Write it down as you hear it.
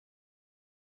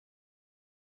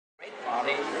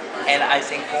party. And I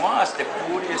think for us, the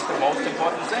food is the most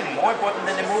important thing, more important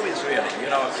than the movies, really. You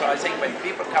know, so I think when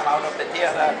people come out of the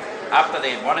theater after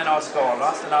they won an Oscar, or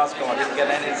lost an Oscar, or didn't get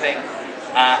anything,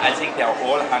 I think they're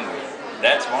all hungry.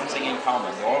 That's one thing in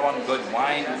common. We all want good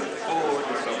wine, good food.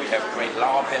 So we have great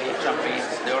Lauerberry champagne,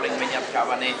 Sterling Vineyard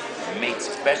Cabernet, made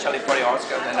specially for the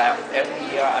Oscars. And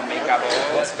every year I make up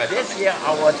a special. This year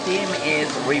our theme is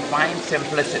refined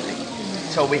simplicity.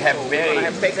 So we have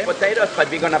baked potatoes, but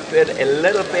we're going to put a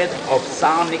little bit of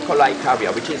Tsar Nikolai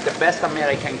caviar, which is the best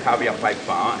American caviar by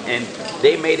far, and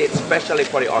they made it specially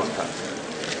for the Oscars.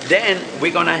 Then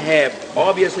we're going to have,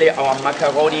 obviously, our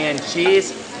macaroni and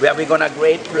cheese, where we're going to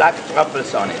grate black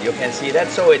truffles on it. You can see that.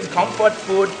 So it's comfort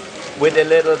food with a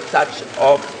little touch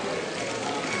of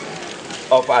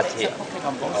us here.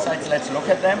 On both sides, let's look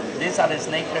at them. These are the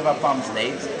Snake River Farm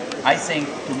steaks. I think,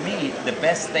 to me, the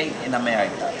best steak in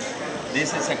America.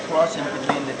 This is a cross in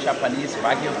between the Japanese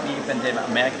Wagyu beef and the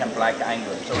American Black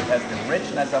Angus. So it has the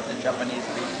richness of the Japanese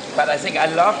beef. But I think I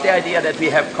love the idea that we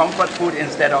have comfort food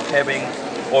instead of having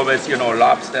always, you know,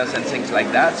 lobsters and things like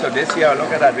that. So this year,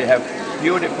 look at that, we have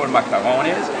beautiful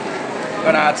macaronis. We're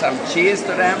gonna add some cheese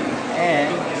to them,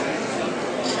 and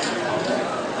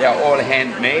they're all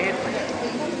handmade.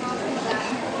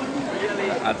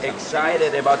 I'm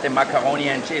excited about the macaroni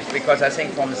and cheese because I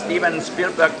think from Steven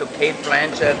Spielberg to Kate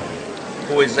Blanchett,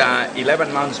 who is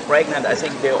 11 months pregnant, I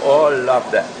think they all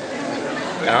love that.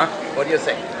 Yeah? What do you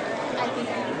think? I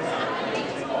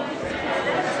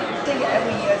think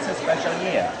every year is a special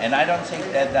year, and I don't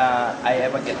think that I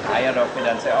ever get tired of it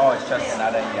and say, oh, it's just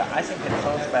another year. I think it's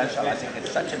so special. I think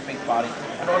it's such a big party,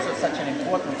 and also such an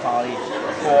important party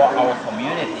for our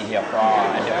community here,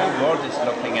 and the whole world is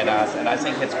looking at us, and I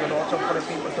think it's good also for the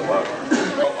people to work.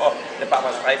 Der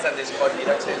Papas Freizeit ist gerade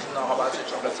wieder gesessen, nachher war es jetzt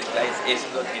schon, dass sie gleich Essen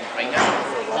dorthin bringen.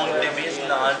 Und die wissen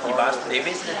halt, die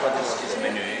wissen nicht, was das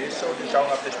Menü ist. So, die schauen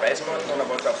auf die Speisekarten oder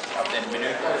was auf den Menü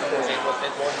kommt, und wo sie was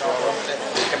nicht wollen,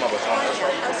 können wir was anderes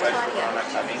machen, zum Beispiel an einer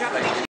Kabine.